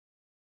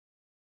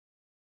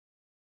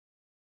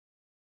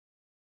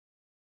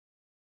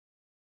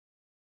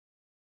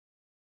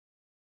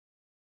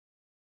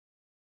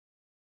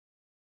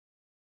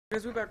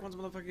Guys, we're back once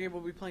motherfucking game.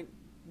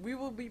 We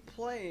will be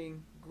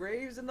playing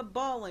Graves in the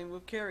ball lane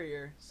with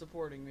Carrier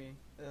supporting me.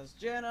 That's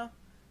Jana,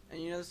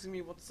 and this is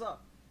me. What's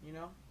up? We're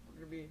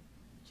gonna be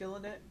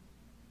killing it.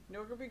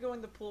 We're gonna be going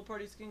the pool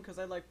party skin because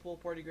I like pool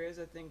party Graves.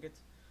 I think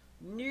it's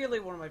nearly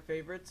one of my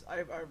favorites.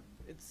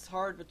 It's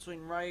hard between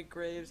Riot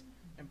Graves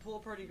and pool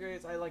party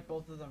Graves. I like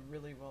both of them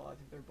really well. I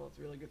think they're both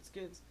really good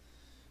skins.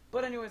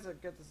 But anyways,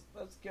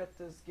 let's get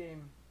this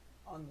game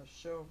on the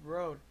show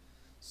road.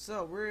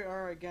 So we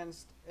are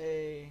against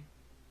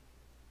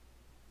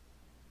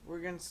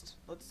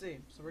let's see.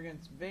 So we're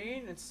against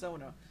Vayne and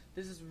Sona.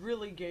 This is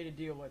really gay to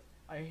deal with.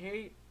 I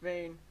hate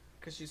Vayne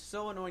because she's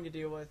so annoying to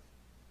deal with.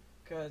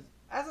 Because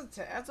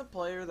as a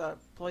player that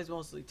plays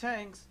mostly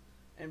tanks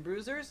and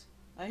bruisers,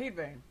 I hate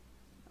Vayne.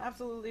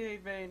 Absolutely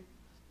hate Vayne.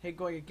 Hate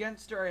going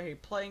against her. I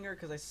hate playing her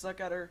because I suck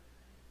at her.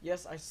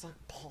 Yes, I suck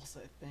balls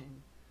at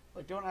Vayne.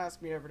 Like, don't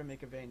ask me ever to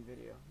make a Vayne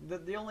video.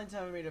 The only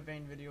time I made a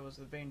Vayne video was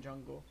the Vayne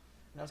jungle.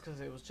 And that's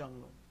because it was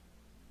jungle.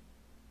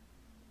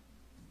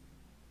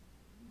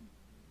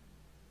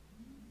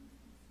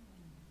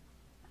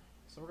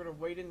 So we're gonna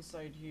wait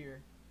inside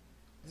here.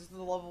 This is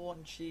the level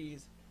 1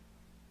 cheese.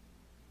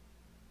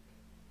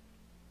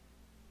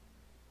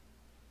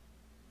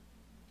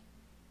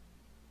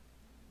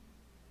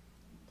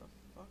 What the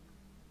fuck?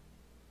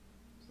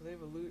 So they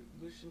have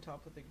a Lucian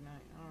top with Ignite.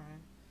 Alright.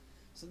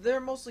 So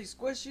they're mostly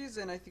squishies,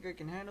 and I think I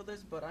can handle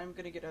this, but I'm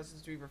gonna get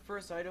Essence Reaver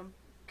first item.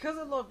 Because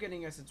I love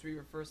getting Essence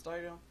Reaver first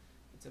item.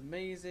 It's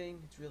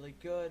amazing, it's really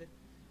good.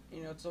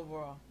 It's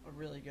overall a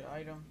really good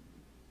item.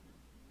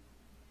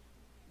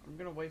 I'm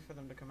gonna wait for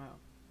them to come out.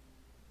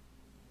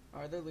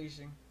 Alright, they're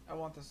leashing. I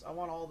want this. I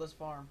want all this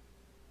farm.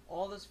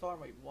 All this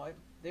farm. Wait, what?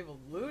 They have a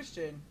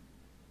Lucian?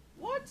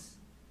 What?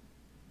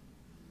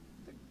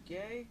 The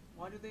gay?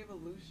 Why do they have a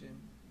Lucian?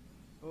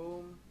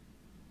 Boom.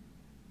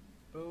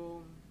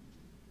 Boom.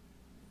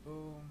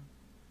 Boom.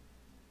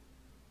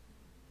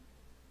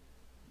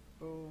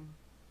 Boom.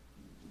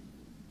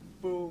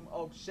 Boom.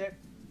 Oh shit.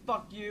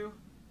 Fuck you.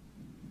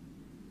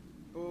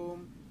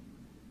 Boom.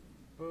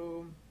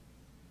 Boom.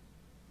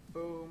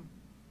 Boom.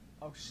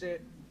 Oh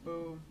shit.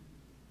 Boom.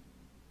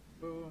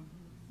 Boom.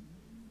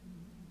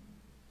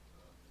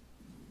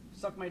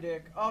 Suck my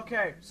dick.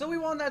 Okay, so we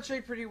won that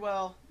trade pretty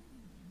well.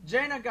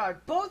 Jaina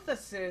got both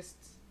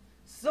assists.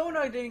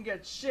 Sona didn't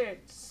get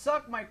shit.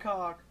 Suck my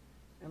cock.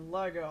 And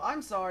Lego.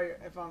 I'm sorry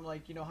if I'm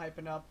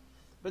hyping up.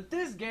 But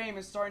this game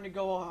is starting to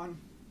go on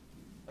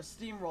a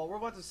steamroll. We're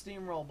about to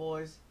steamroll,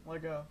 boys.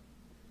 Lego.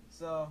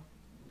 So,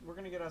 we're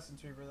gonna get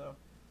Essence Reaver though.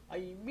 I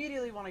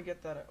immediately want to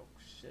get that. Oh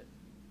shit.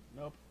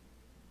 Nope.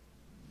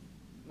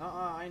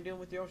 Nuh-uh, I ain't dealing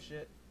with your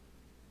shit.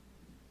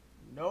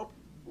 Nope.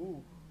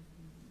 Ooh.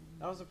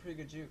 That was a pretty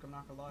good juke, I'm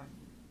not gonna lie.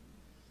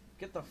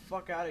 Get the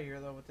fuck out of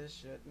here though with this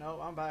shit. No,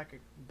 I'm back.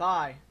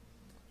 Bye.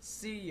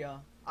 See ya.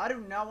 I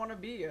do not want to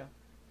be ya.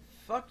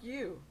 Fuck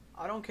you.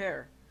 I don't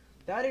care.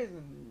 That is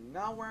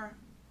not where.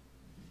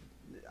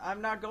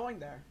 I'm not going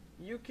there.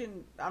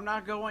 I'm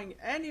not going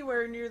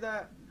anywhere near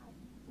that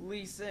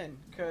Lee Sin,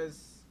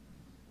 because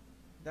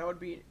that would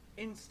be an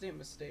instant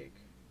mistake.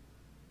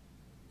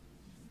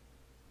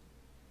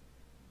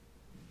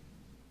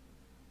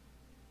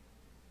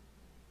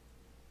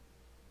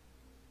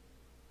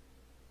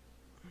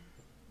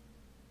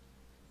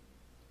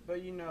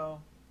 But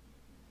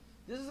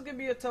this is gonna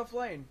be a tough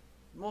lane,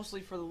 mostly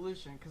for the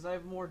Lucian, because I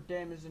have more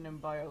damage than him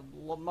by a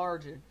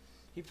margin.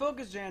 He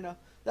focused Jana.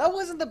 That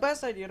wasn't the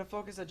best idea to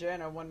focus a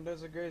Jana when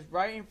there's a Graves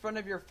right in front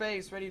of your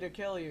face ready to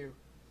kill you.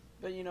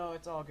 But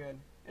it's all good.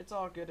 It's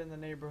all good in the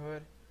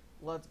neighborhood.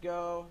 Let's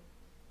go.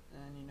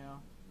 And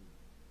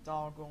it's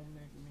all gonna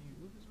make me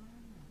lose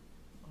right now.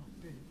 Oh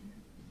baby.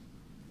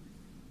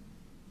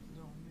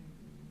 Don't make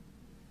me.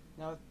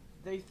 Now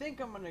they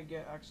think I'm gonna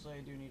get. Actually,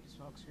 I do need a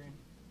smoke screen.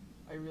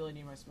 I really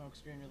need my smoke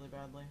screen really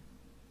badly.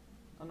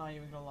 I'm not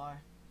even gonna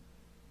lie.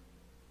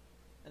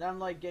 And I'm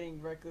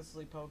getting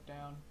recklessly poked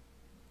down.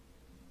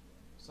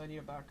 So I need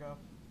a backup.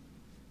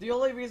 The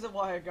only reason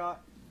why I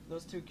got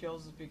those 2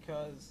 kills is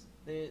because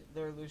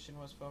their Lucian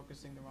was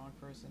focusing the wrong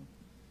person.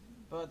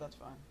 But that's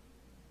fine.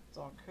 It's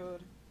all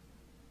good.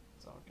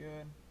 It's all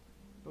good.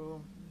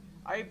 Boom.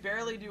 I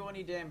barely do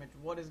any damage.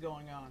 What is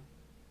going on?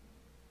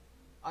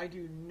 I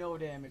do no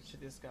damage to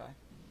this guy.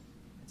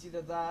 It's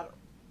either that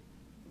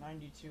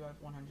 92, I have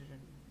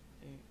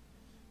 108.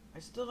 I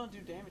still don't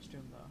do damage to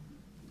him though.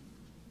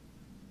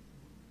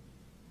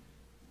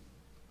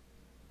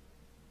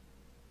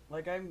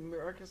 I'm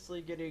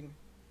miraculously getting,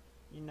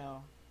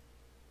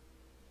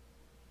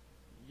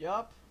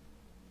 Yup.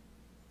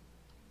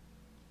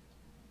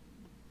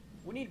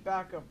 We need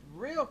backup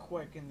real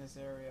quick in this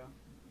area.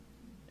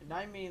 And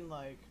I mean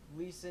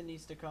Lisa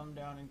needs to come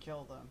down and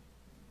kill them.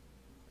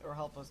 Or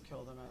help us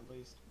kill them at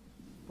least.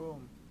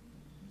 Boom.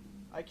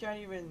 I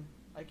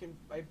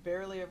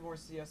barely have more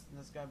CS than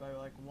this guy by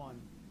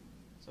 1.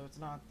 So it's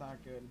not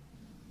that good.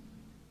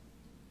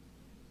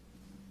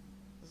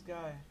 This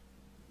guy.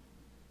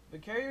 The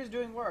carrier's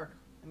doing work,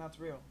 and that's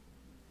real.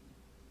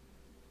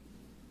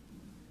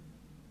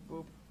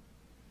 Boop.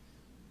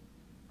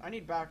 I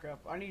need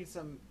backup. I need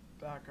some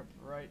back up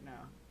right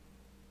now.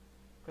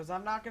 Because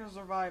I'm not going to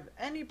survive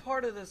any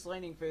part of this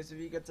laning phase if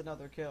he gets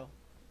another kill.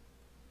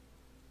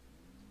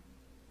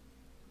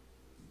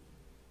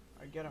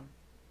 Alright, get him.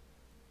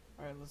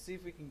 Alright, let's see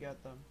if we can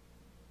get them.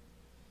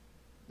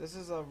 This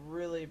is a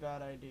really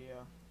bad idea.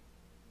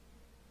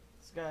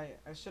 This guy,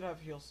 I should have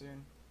heal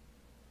soon.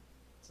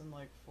 It's in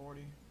like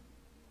 40.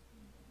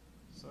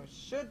 So it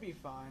should be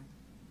fine.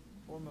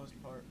 For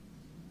most part.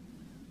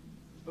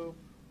 Boop.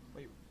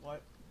 Wait,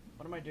 what?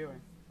 What am I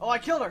doing? Oh, I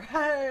killed her!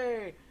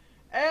 Hey!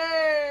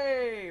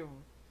 Hey!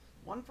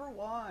 1 for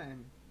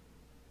 1.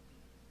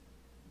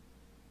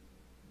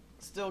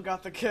 Still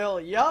got the kill.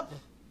 Yup!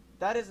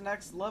 That is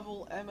next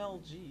level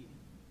MLG.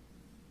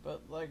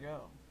 But let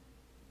go.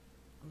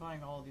 I'm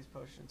buying all of these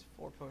potions.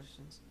 4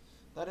 potions.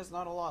 That is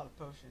not a lot of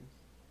potions,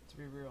 to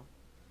be real.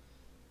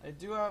 I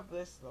do have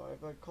this though. I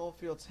have like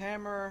Caulfield's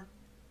Hammer.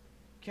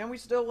 Can we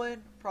still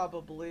win?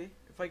 Probably.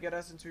 If I get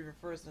Essence Reaver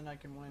first, then I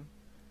can win.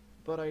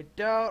 But I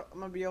doubt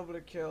I'm gonna be able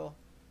to kill.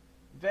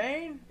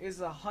 Vayne is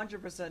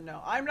 100%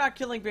 no. I'm not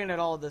killing Vayne at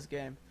all this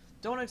game.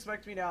 Don't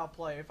expect me to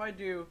outplay. If I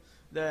do,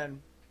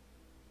 then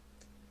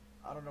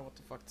I don't know what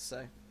the fuck to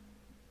say.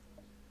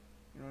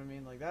 You know what I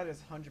mean? Like, that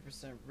is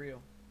 100%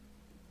 real.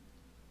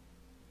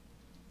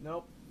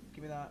 Nope.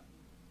 Give me that.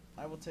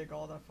 I will take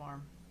all that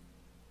farm.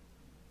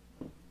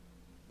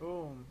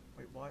 Boom.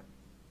 Wait, what?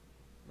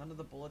 None of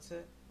the bullets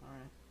hit?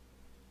 Alright.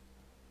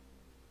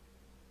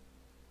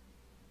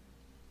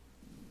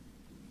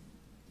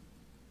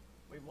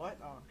 Wait, what?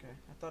 Oh, okay.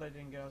 I thought I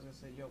didn't get it. I was gonna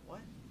say, yo,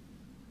 what?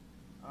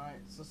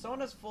 Alright, so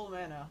Sona's full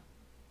mana.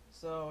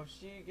 So,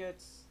 she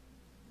gets...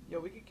 Yo,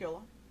 we could kill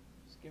him.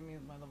 Just give me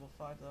my level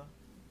 5, though.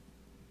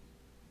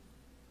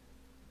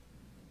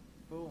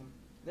 Boom.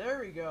 There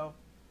we go.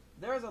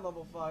 There's a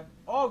level 5.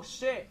 Oh,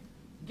 shit!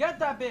 Get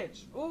that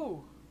bitch!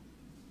 Ooh!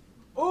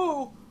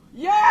 Ooh!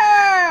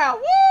 Yeah!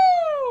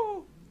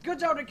 Woo! Good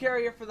job to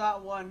Carrie for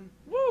that one.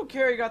 Woo!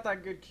 Carrie got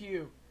that good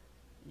Q.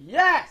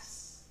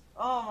 Yes!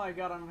 Oh my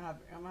god, I'm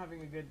happy. I'm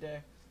having a good day.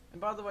 And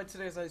by the way,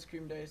 today's ice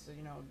cream day, so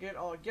you know, get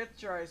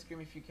your ice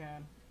cream if you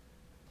can.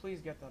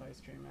 Please get that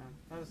ice cream, man.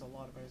 That is a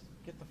lot of ice.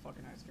 Get the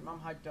fucking ice cream. I'm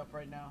hyped up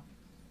right now.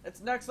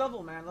 It's next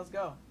level, man. Let's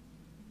go.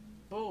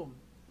 Boom.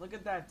 Look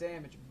at that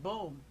damage.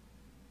 Boom.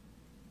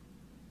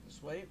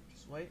 Just wait.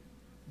 Just wait.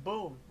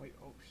 Boom. Wait.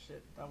 Oh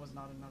shit. That was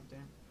not enough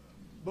damage.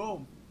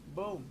 Boom.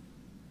 Boom.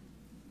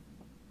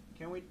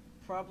 Can we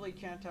probably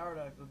can't tower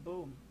dive, but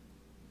boom.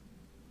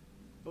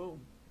 Boom.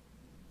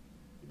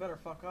 You better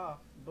fuck off.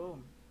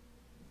 Boom.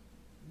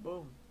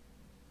 Boom.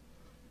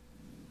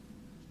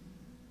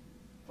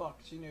 Fuck,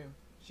 she knew.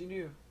 She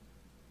knew.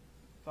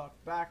 Fuck,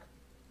 back.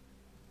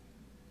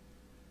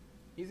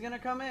 He's gonna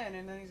come in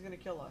and then he's gonna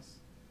kill us.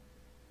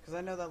 Cause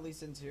I know that Lee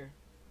Sin's here.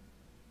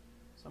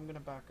 So I'm gonna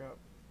back up.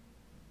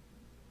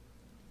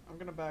 I'm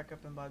gonna back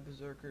up and buy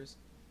berserkers.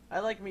 I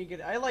like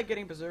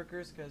getting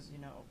berserkers cause, you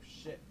know,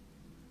 shit.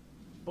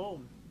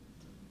 Boom.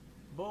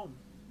 Boom.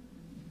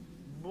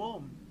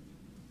 Boom.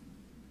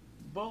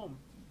 Boom.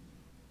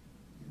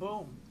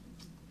 Boom.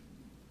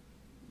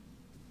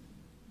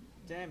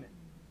 Damn it.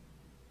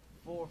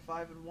 4,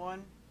 5, and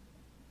 1.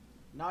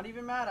 Not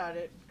even mad at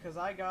it, because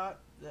I got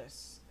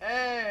this.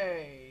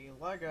 Hey!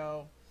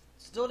 Lego.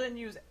 Still didn't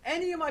use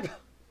any of my...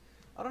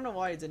 I don't know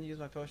why he didn't use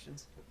my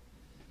potions.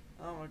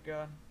 Oh my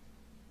god.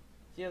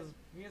 He has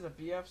a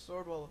BF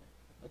sword. Well,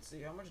 let's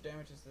see. How much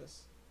damage is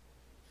this?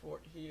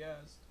 He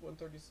has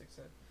 136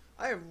 hit.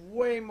 I have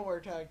way more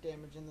attack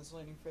damage in this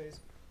laning phase.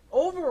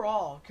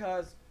 Overall,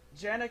 because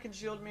Janna can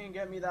shield me and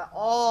get me that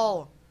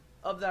all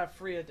of that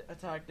free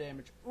attack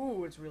damage.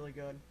 Ooh, it's really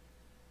good.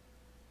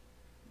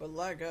 But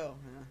let go.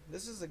 Yeah.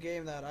 This is a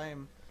game that I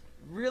am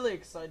really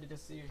excited to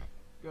see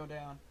go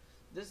down.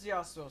 This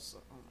Yasuo,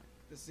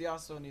 this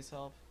Yasuo needs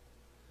help.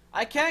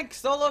 I can't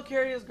solo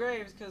carry his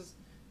Graves because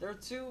they're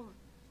too.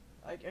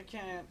 I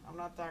can't. I'm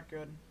not that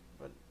good.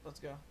 But let's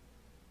go.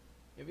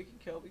 Yeah, we can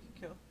kill. We can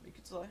kill. We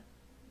can slay.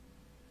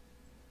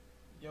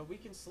 Yo, we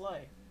can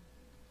slay.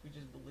 We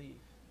just believe.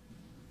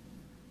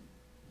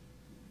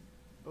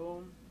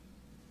 Boom.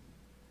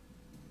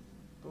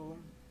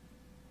 Boom.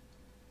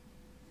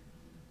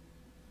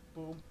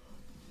 Boom.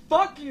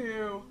 Fuck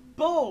you!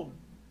 Boom!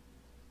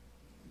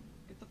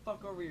 Get the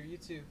fuck over here, you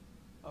two.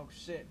 Oh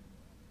shit.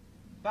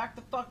 Back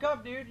the fuck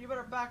up, dude. You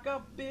better back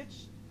up,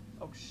 bitch.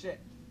 Oh shit.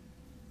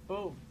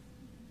 Boom.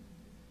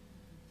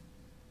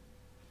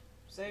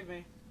 Save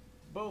me.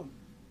 Boom.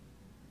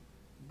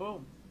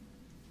 Boom.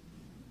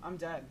 I'm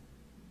dead.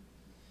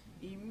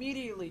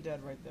 Immediately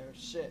dead right there.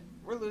 Shit.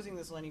 We're losing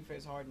this laning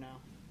phase hard now.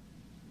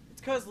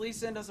 It's because Lee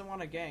Sin doesn't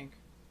want to gank.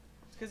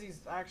 It's because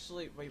he's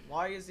actually... Wait,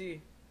 why is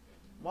he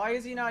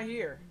not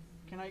here?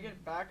 Can I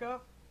get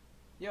backup?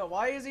 Yo,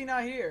 why is he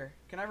not here?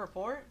 Can I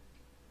report?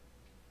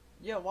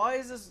 Yo, why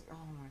is this... Oh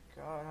my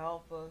god,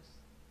 help us.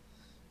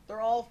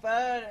 They're all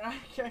fed and I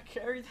can't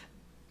carry that.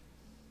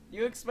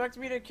 You expect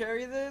me to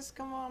carry this?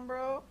 Come on,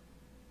 bro.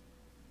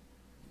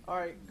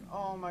 Alright,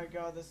 oh my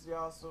god, this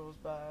Yasuo was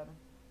bad.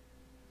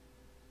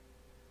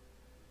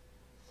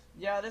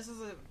 Yeah, this is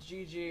a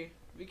GG.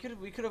 We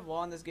could have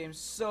won this game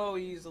so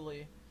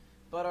easily,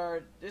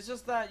 but it's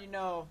just that, you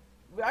know,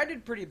 I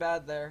did pretty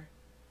bad there.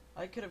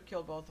 I could have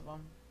killed both of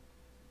them.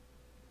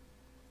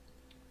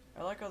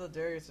 I like how the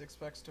Darius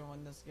expects to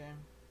win this game,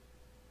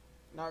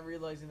 not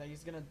realizing that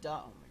he's gonna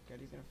die. Oh my god,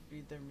 he's gonna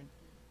feed their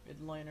mid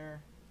laner.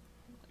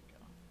 Oh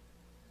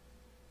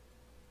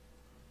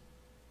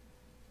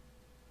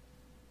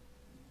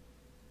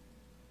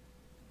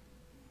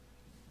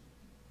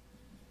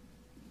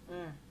my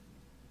god.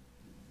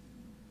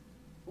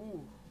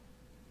 Ooh.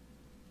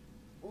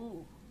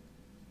 Ooh.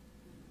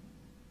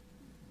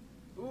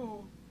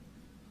 Ooh.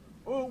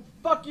 Ooh.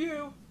 Fuck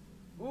you.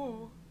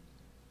 Ooh.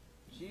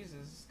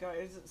 Jesus, this guy,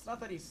 it's not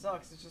that he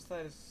sucks, it's just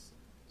that his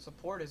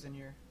support is in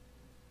here.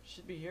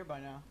 Should be here by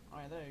now.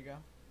 Alright, there you go.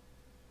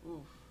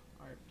 Oof.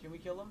 Alright, can we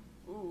kill him?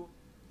 Ooh.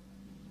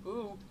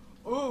 Ooh.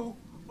 Ooh.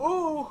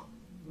 Ooh.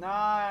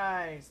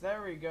 Nice.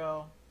 There we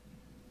go.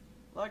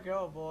 Let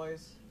go,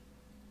 boys.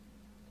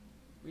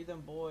 We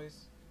them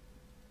boys.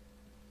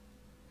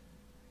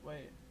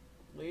 Wait.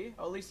 Lee?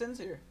 Oh, Lee Sin's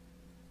here.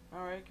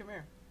 Alright, come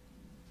here.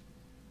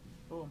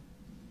 Boom.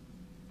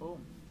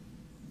 Boom.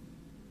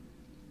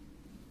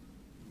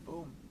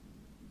 Boom.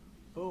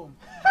 Boom.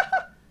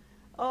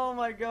 Oh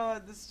my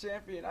god, this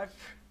champion.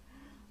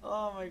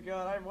 Oh my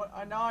god.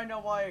 Now I know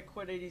why I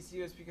quit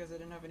ADC was because I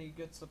didn't have any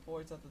good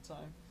supports at the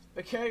time.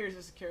 But Carrier's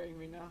just carrying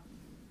me now.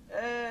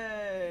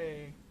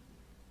 Hey!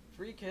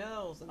 3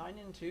 kills, 9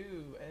 and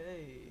 2.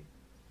 Hey.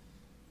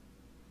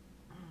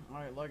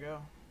 Alright, let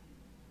go.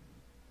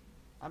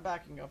 I'm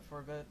backing up for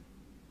a bit.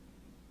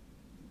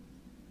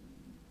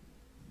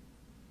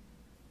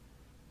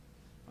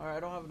 Alright, I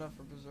don't have enough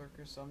for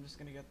Berserker, so I'm just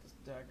gonna get this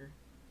dagger.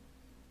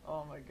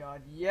 Oh my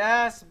god.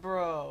 Yes,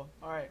 bro!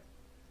 Alright.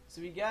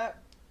 So we got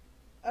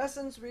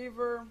Essence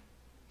Reaver.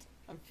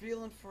 I'm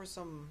feeling for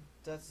some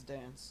Death's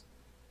Dance.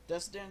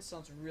 Death's Dance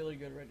sounds really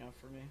good right now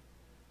for me.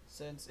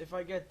 Since if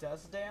I get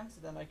Death's Dance,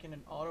 then I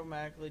can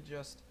automatically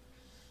just,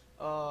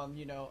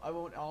 you know, I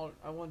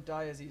won't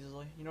die as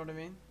easily. You know what I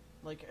mean?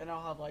 Like, and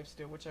I'll have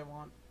lifesteal, which I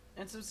want.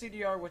 And some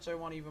CDR, which I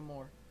want even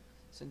more.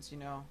 Since, you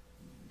know,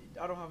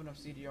 I don't have enough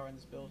CDR in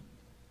this build.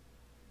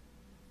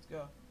 Let's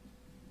go.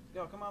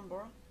 Go, come on,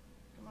 bro.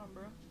 Come on,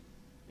 bro.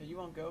 Yeah, you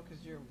won't go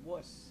because you're a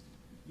wuss.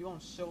 You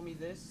won't show me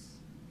this.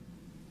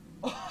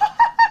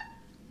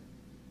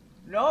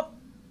 Nope.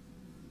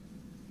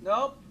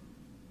 Nope.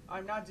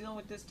 I'm not dealing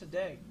with this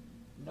today.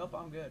 Nope,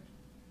 I'm good.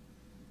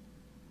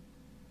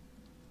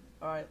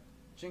 Alright.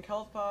 Drink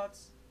health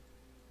pots.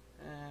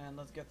 And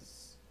let's get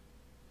this.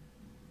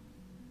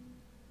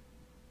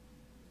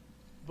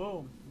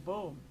 Boom.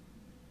 Boom.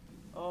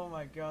 Oh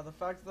my god. The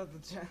fact that the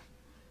gen...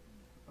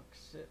 Oh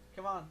shit.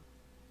 Come on.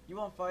 You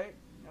won't fight.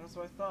 That's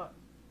what I thought.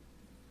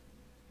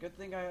 Good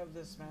thing I have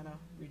this mana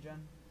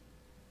regen.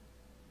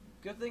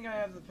 Good thing I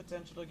have the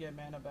potential to get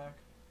mana back.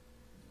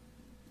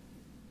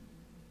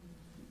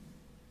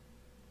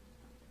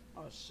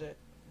 Oh shit.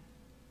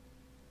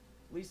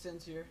 Lee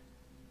Sin's here.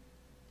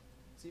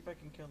 See if I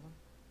can kill him.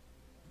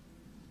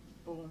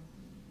 Boom.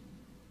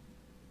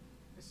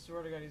 I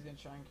swear to god he's gonna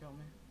try and kill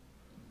me.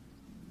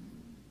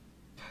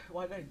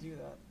 Why did I do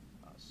that?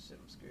 Oh shit,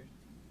 I'm scared.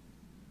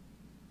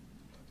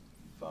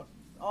 Fuck.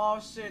 Oh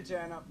shit,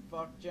 Janna.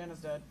 Fuck, Janna's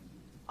dead.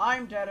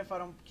 I'm dead if I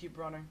don't keep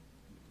running.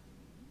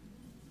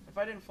 If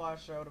I didn't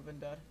flash her, I would have been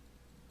dead.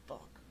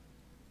 Fuck.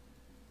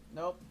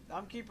 Nope,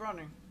 I'm keep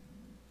running.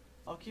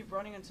 I'll keep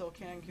running until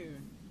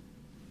Cancun.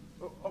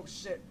 Oh, oh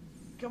shit.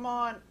 Come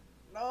on.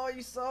 No,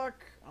 you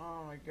suck.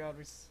 Oh my god,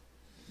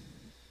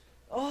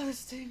 oh,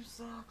 this team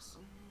sucks.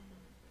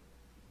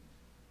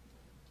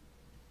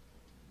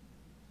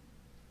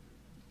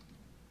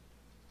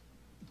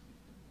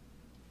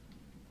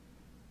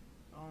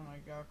 Oh my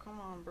god, come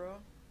on, bro.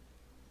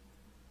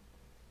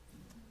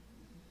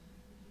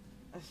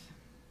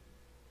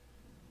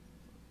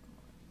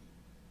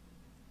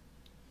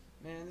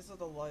 Man, this is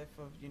the life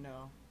of, you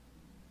know,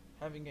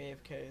 having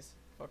AFKs.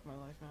 Fuck my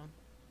life, man.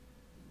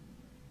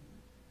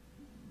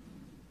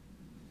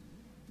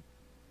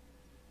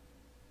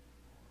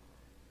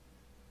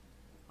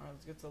 Alright,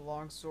 let's get to the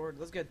long sword.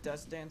 Let's get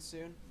Death's Dance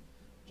soon.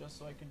 Just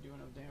so I can do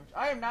enough damage.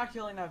 I am not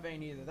killing that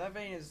Vayne either. That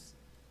Vayne is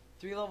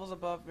 3 levels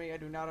above me. I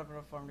do not have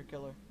enough farm to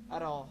kill her.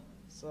 At all.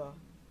 So.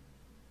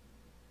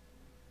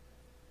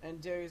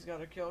 And Darius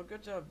got a kill.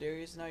 Good job,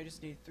 Darius. Now you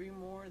just need 3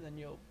 more, then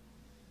you'll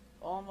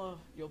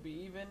be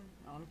even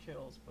on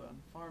kills. But on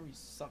farm, you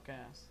suck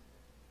ass.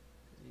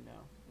 Cause you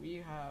know, we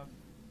have...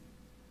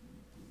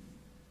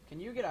 Can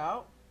you get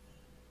out?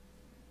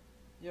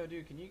 Yo,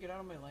 dude, can you get out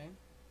of my lane?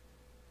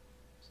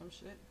 Some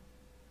shit.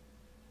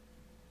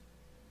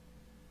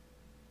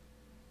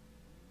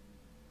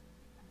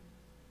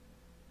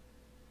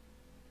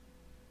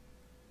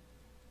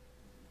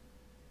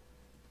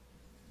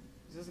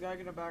 Is this guy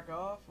gonna back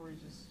off, or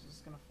he's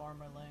just gonna farm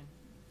my lane?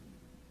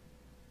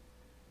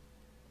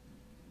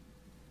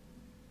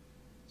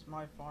 It's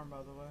my farm, by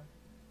the way.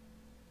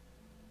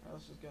 Alright,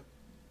 let's just get...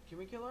 Can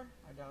we kill her?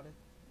 I doubt it.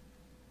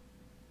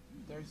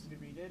 There's to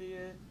be an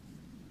idiot.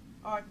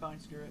 Alright, fine,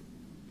 screw it.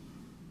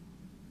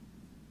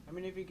 I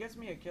mean, if he gets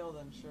me a kill,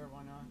 then sure,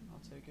 why not? I'll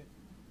take it.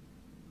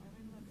 I've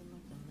been looking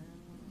like the man.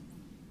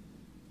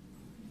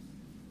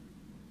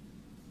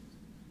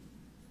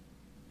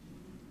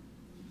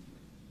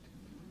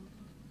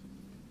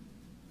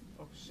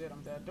 Oh shit,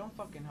 I'm dead. Don't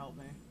fucking help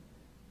me.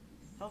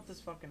 Help this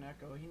fucking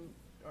Echo.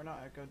 Or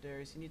not Echo,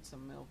 Darius. He needs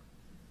some milk.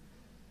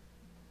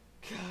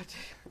 God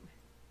damn it.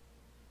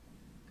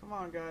 Come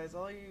on, guys.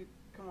 All you...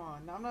 Come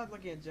on. No, I'm not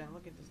looking at Jen.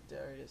 Look at this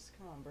Darius.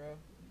 Come on, bro.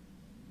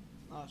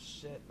 Oh,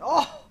 shit.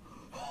 Oh!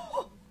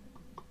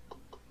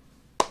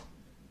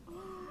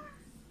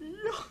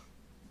 Yeah.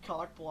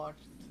 Cock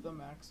blocked to the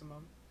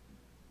maximum.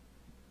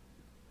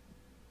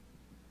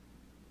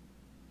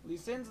 Lee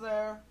Sin's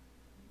there.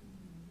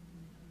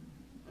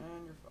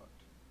 And you're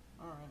fucked.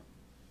 Alright.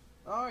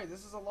 Alright,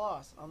 this is a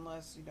loss.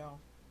 Unless, you know...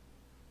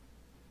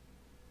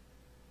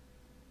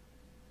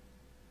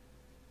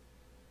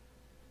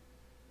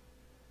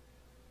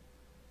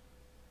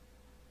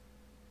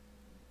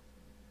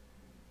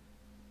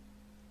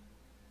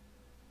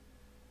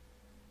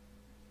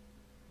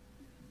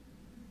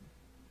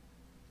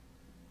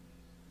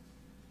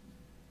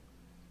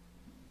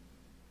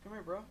 Come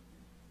here, bro.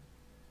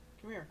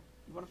 Come here.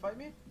 You wanna fight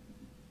me?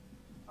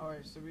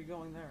 Alright, so we're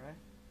going there, right?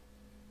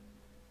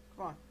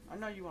 Come on. I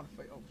know you wanna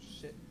fight. Oh,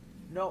 shit.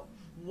 No.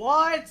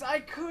 What? I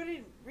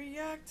couldn't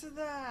react to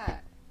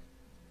that.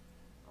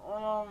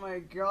 Oh my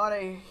god,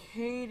 I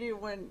hate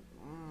it when...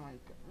 Oh my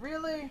god.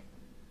 Really?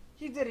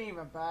 He didn't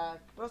even back.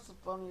 That's the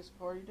funniest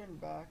part. He didn't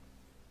back.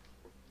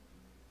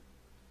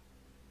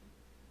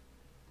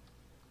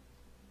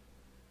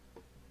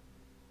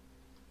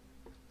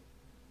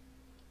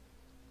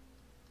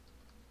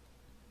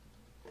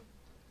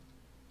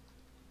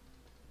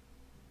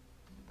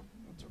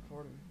 It's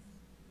recording.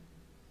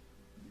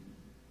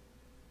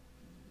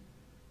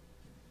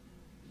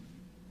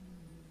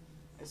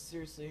 I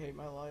seriously hate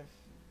my life.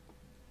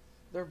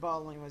 Their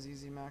bottling was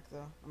easy, Mac,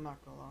 though. I'm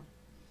not gonna lie.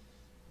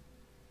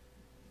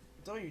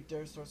 Don't you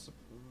dare start oh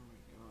my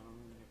god, I'm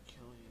gonna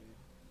kill you.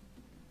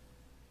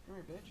 Come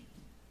here, bitch.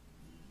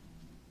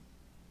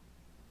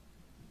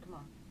 Come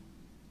on.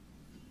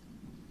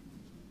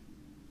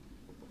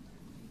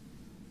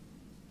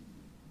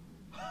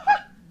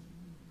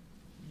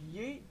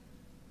 Yeet.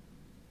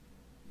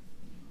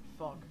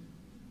 Fuck.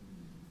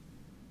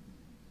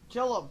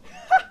 Kill him.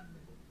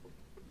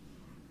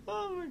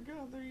 Oh my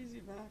god, they're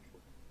easy, Mac.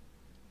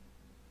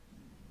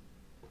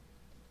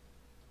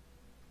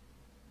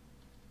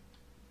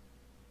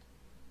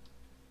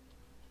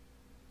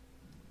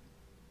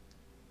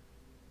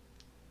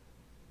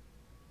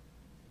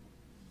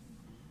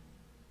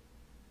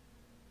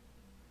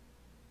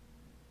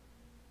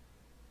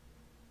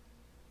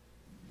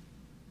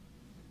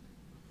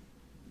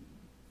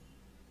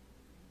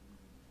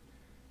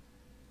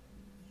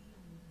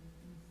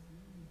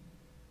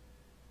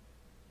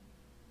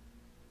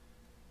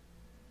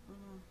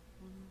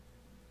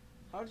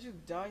 How did you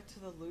die to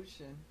the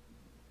Lucian?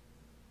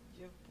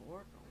 You have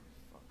Borg? Oh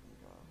my fucking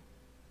god.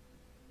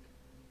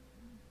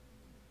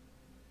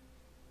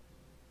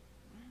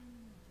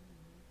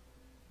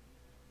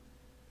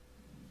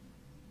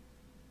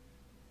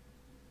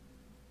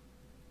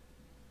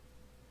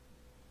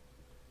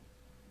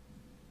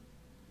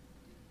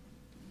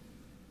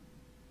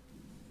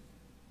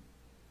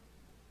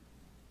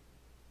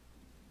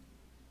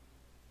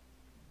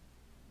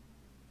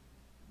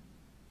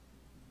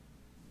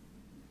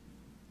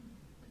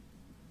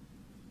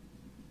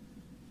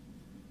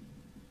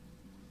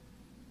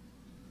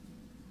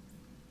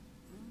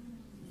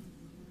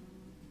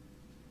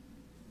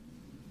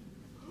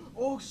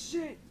 Oh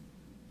shit!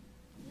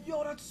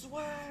 Yo, that's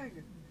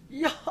swag!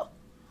 Yo!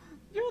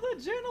 Yo, that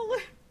journal!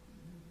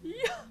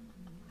 Yo!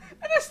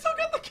 And I still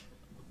got the kill!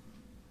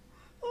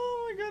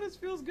 Oh my god, this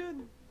feels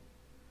good!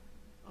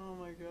 Oh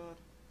my god.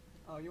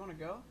 Oh, you wanna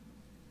go?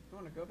 You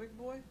wanna go, big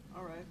boy?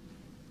 Alright.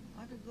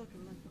 I've been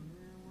looking like the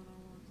man when I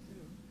want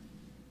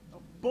to.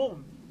 Oh,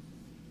 boom!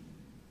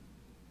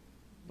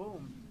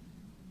 Boom.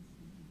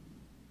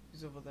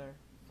 He's over there.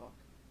 Fuck.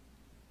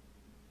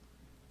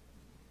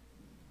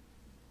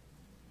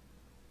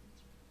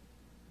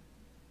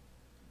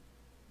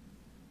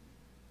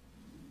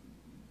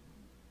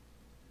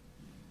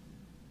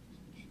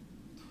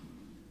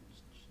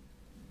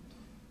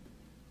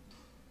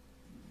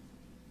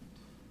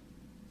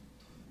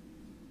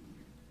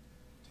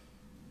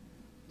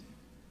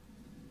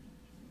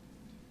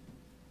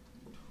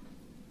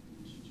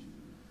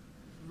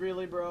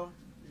 Really, bro?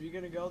 Are you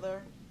gonna go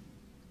there?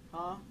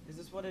 Huh? Is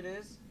this what it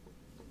is?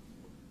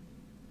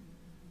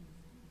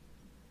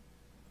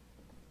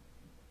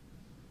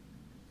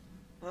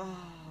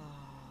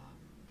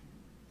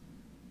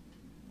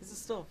 This is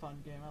still a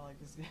fun game. I like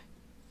this game.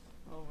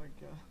 Oh my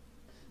god.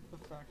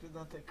 The fact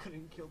that they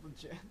couldn't kill the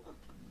gen.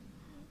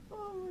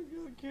 Oh my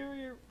god,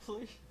 Carrie,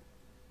 please.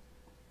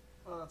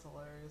 Oh, that's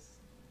hilarious.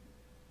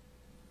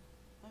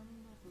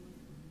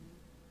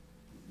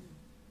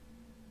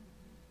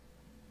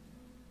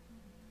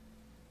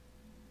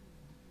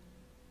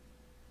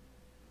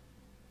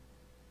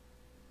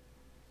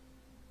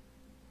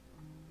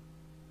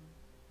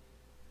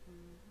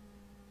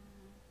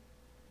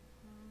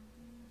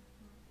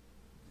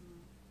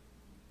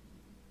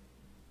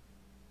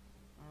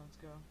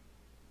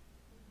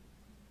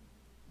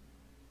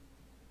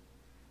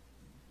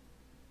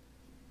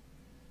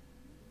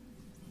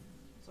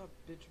 up,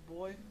 bitch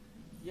boy?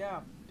 Yeah,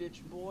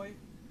 bitch boy.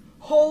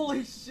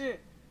 Holy shit!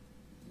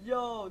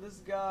 Yo, this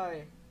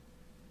guy.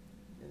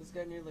 Yeah, this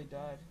guy nearly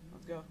died.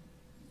 Let's go.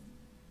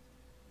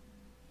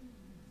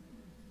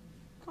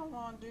 Come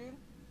on, dude.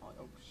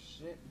 Oh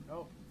shit,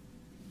 no.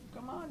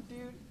 Come on,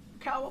 dude.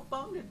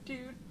 Cowabunga,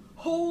 dude.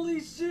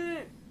 Holy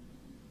shit!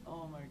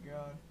 Oh my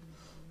god.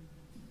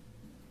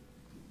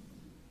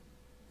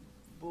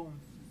 Boom.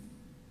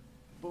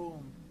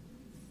 Boom.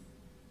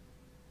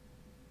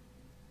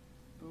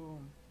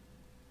 Boom.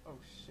 Oh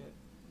shit.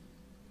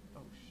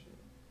 Oh shit.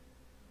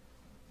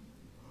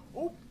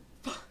 Oh!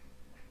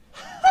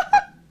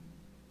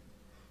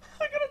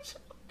 I got a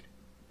choke!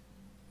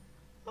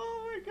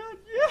 Oh my god,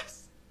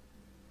 yes!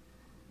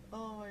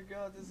 Oh my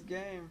god, this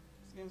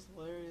game's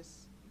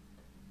hilarious.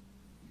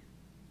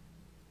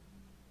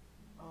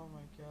 Oh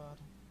my god.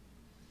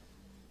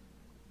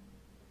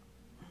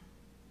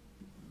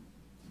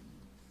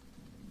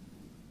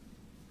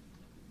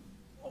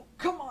 Oh,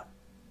 come on!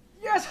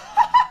 Yes!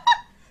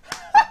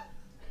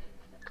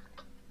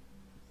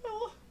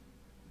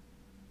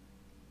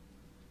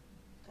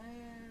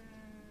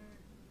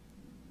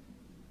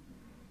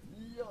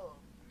 Yo.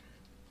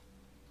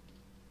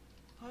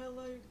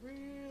 Highlight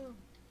reel.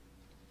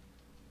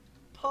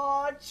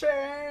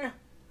 Pogchair.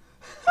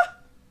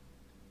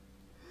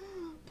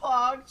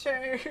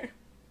 Pogchair.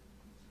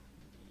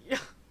 Yeah.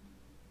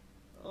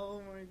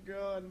 Oh my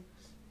god.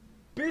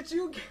 Bitch,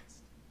 you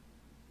guessed.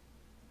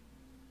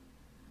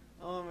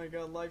 Oh my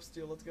god,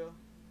 lifesteal, let's go.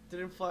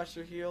 Didn't flash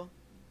or heal.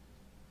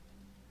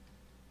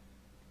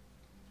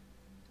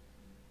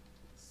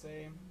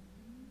 Same.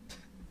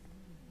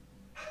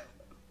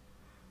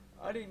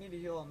 I didn't need to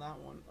heal on that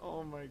one.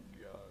 Oh my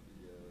god,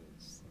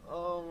 yes.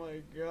 Oh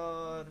my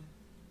god.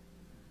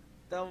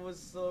 That was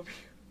so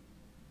beautiful.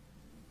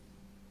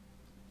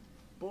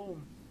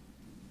 Boom.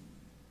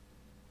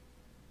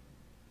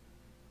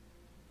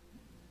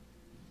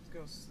 Let's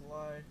go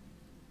slide.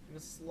 I'm gonna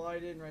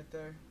slide in right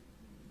there.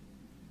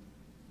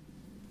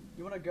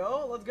 You wanna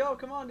go? Let's go,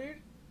 come on, dude.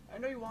 I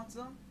know you want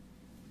some.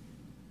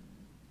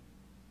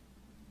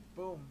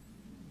 Boom.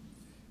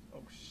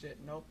 Oh shit,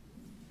 nope.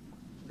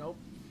 Nope.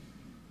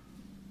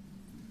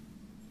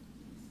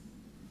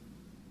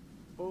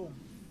 Boom.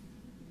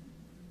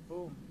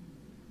 Boom.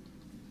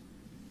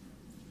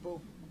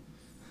 Boom.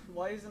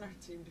 Why isn't our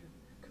team doing?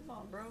 Come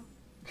on, bro.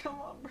 Come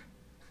on, bro.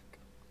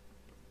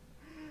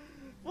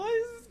 Why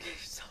is this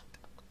game so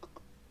dumb?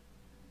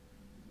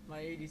 My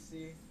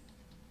ADC.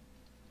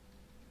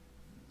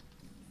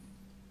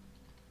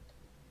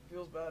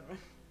 Feels bad, man.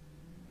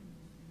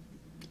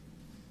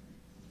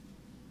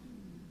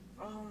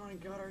 Oh my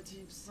god, our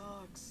team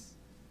sucks.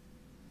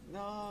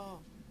 No.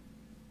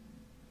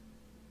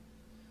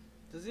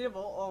 Does he have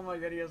ult? Oh my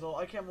god, he has ult.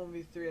 I can't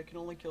 1v3. I can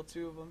only kill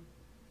 2 of them.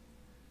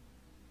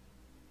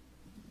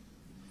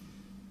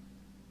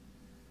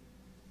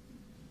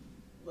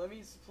 Let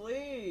me,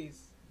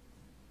 please.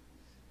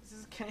 This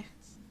is can't.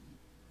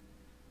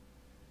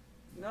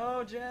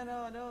 No,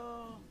 Jenna,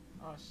 no.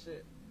 Oh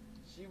shit.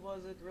 She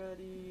wasn't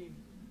ready.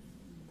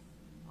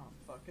 Oh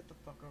fuck, get the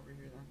fuck over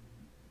here then.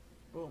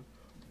 Boom.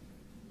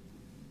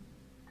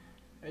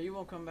 Hey, you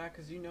won't come back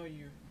because you know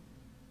you.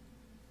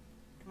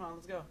 Come on,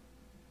 let's go.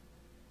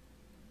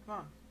 Come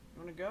on.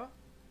 You wanna go?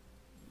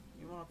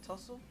 You wanna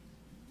tussle?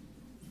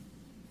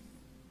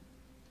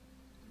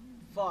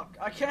 Fuck,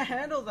 I can't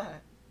handle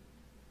that.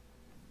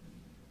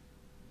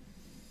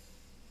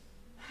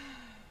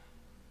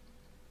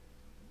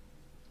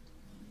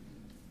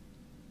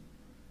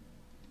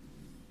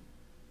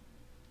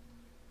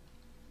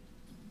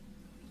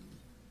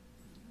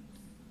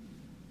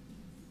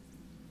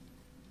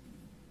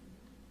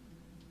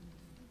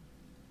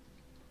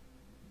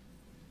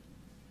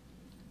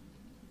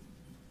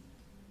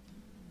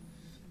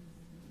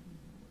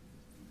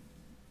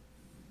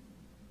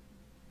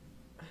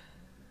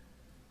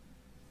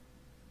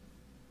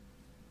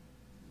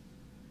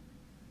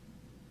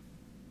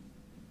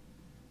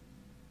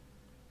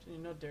 You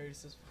know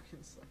Darius is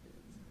fucking sucking.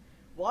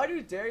 Why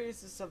do Darius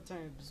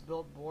sometimes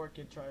build Bork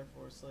and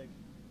Triforce? Like,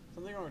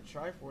 something wrong with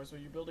Triforce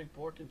where you're building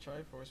Bork and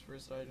Triforce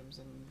first items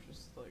and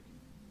just like,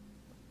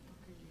 what the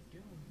fuck are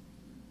you doing?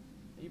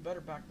 You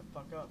better back the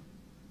fuck up.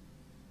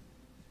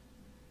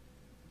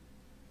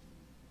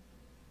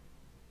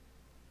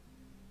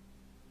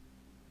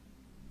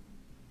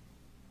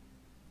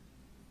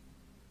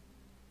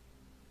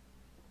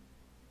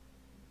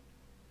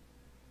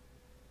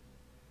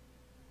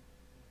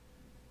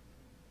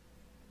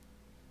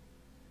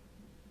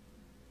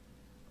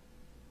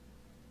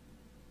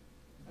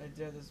 I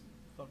dare this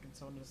fucking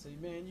someone to say,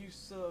 man, you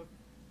suck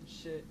and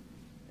shit,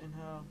 and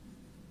how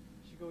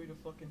you should go eat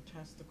a fucking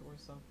testicle or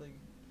something.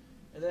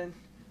 And then,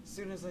 as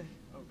soon as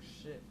oh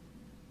shit.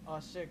 Oh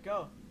shit,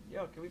 go.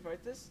 Yo, can we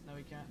fight this? No,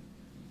 we can't.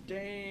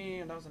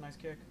 Damn, that was a nice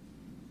kick.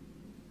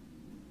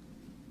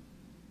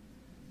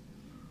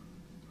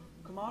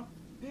 Come on,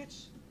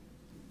 bitch.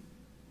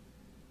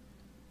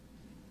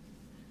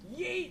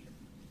 Yeet!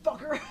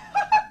 Fucker!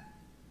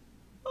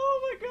 Oh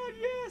my god,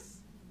 yes!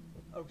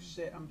 Oh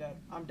shit, I'm dead.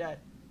 I'm dead.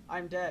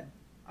 I'm dead.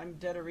 I'm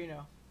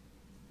Deaderino.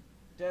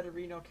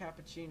 Deaderino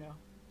cappuccino.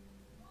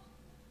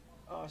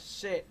 Oh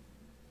shit.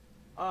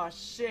 Oh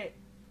shit.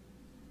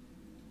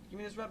 Give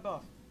me this red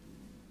buff.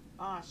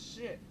 Ah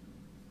shit.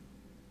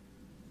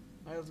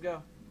 Alright, let's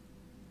go.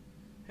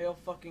 Hail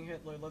fucking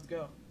Hitler, let's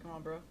go. Come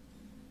on, bro.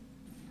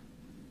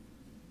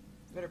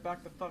 Better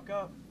back the fuck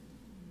up.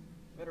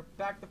 Better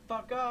back the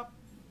fuck up.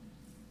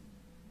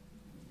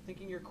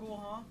 Thinking you're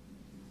cool, huh?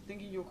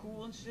 Thinking you're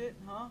cool and shit,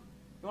 huh?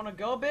 You wanna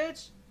go,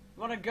 bitch?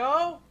 You wanna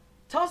go?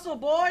 Tussle,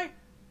 boy!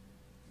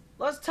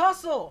 Let's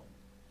tussle!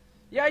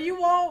 Yeah, you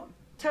won't!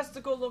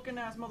 Testicle looking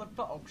ass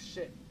motherfucker. Oh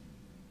shit.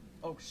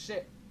 Oh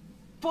shit.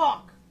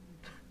 Fuck!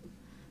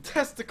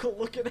 Testicle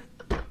looking at.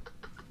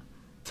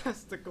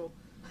 Testicle.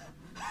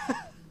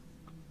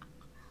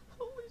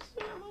 Holy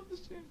shit, I love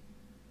this game.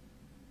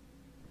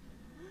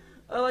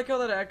 I like how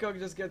that echo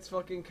just gets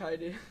fucking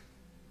kited.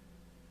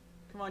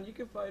 Come on, you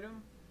can fight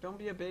him. Don't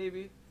be a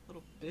baby,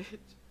 little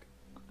bitch.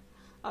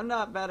 I'm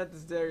not bad at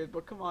this Darius,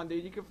 but come on,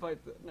 dude, you can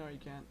fight the. No, you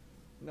can't.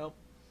 Nope.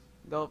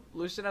 Nope.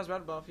 Lucian has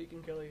red buff, he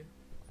can kill you.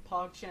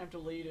 PogChamp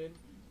deleted.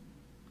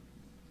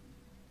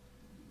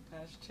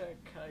 Hashtag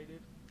kited.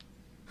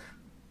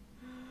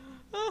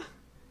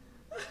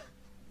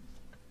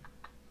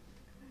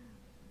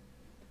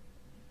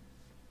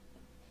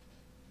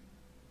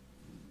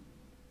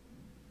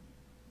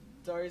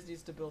 Darius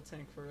needs to build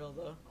tank for real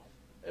though.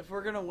 If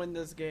we're gonna win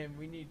this game,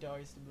 we need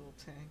Darius to build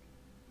tank.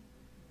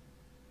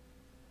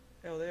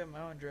 Hell, they have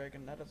my own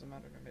dragon. That doesn't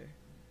matter to me.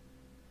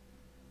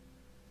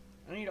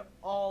 I need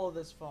all of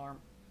this farm.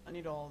 I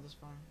need all of this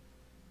farm.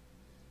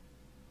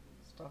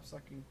 Stop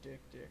sucking dick.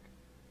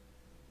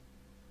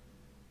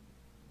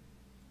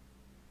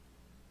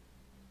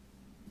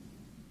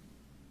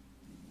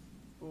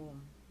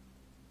 Boom.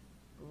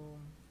 Boom.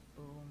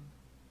 Boom.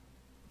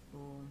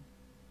 Boom.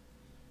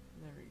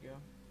 There we go.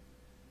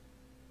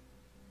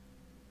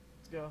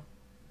 Let's go.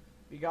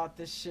 We got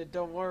this shit,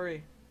 don't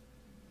worry.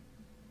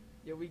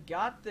 Yo, we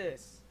got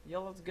this.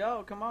 Yo, let's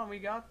go. Come on, we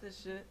got this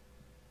shit.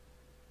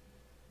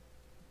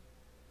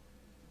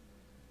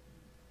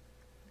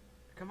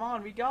 Come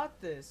on, we got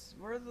this.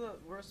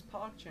 Where's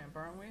PogChamp,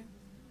 aren't we? I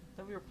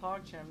thought we were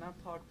PogChamp, not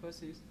Pog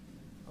pussies.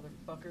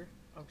 Motherfucker.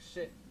 Oh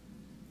shit.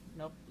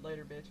 Nope,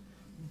 later, bitch.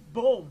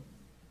 Boom!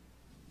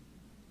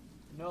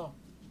 No.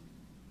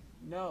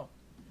 No.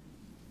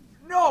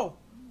 No!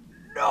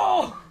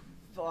 No!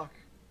 Fuck.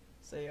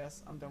 Say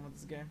yes, I'm done with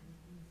this game.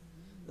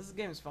 This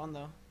game is fun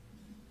though.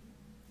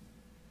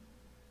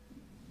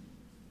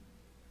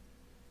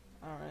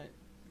 Alright.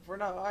 If we're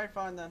not, alright,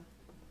 fine then.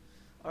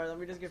 Alright, let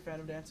me just get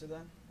Phantom Dancer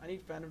then. I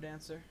need Phantom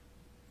Dancer.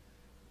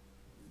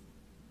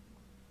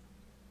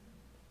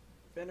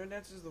 Phantom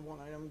Dancer is the one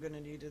item I'm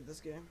gonna need in this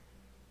game.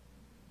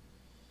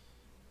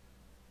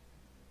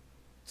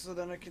 So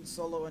then I can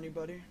solo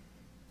anybody.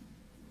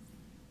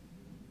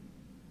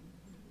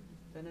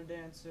 Phantom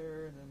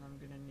Dancer, then I'm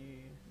gonna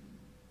need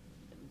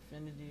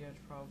Infinity Edge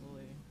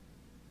probably.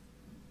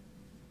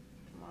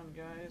 Come on,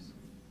 guys.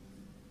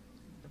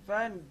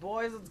 Defend,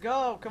 boys, let's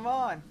go, come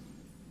on!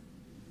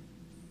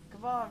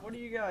 Come on, what are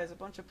you guys, a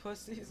bunch of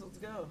pussies? Let's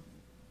go.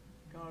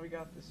 Come on, we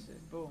got this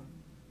shit, boom.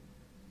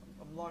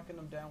 I'm locking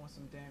them down with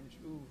some damage,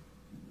 ooh.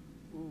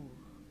 Ooh.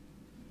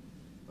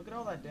 Look at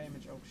all that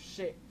damage, oh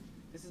shit.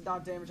 This is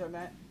not damage I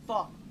meant,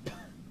 fuck.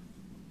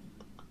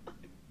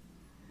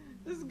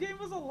 This game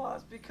was a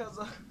loss because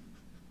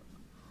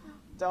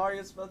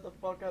Darius spent the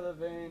fuck out of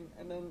Vayne,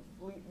 and then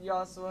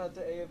Yasuo had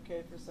to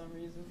AFK for some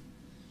reason.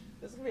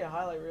 This is gonna be a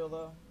highlight reel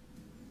though.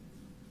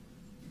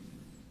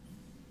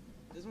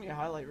 This is gonna be a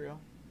highlight reel.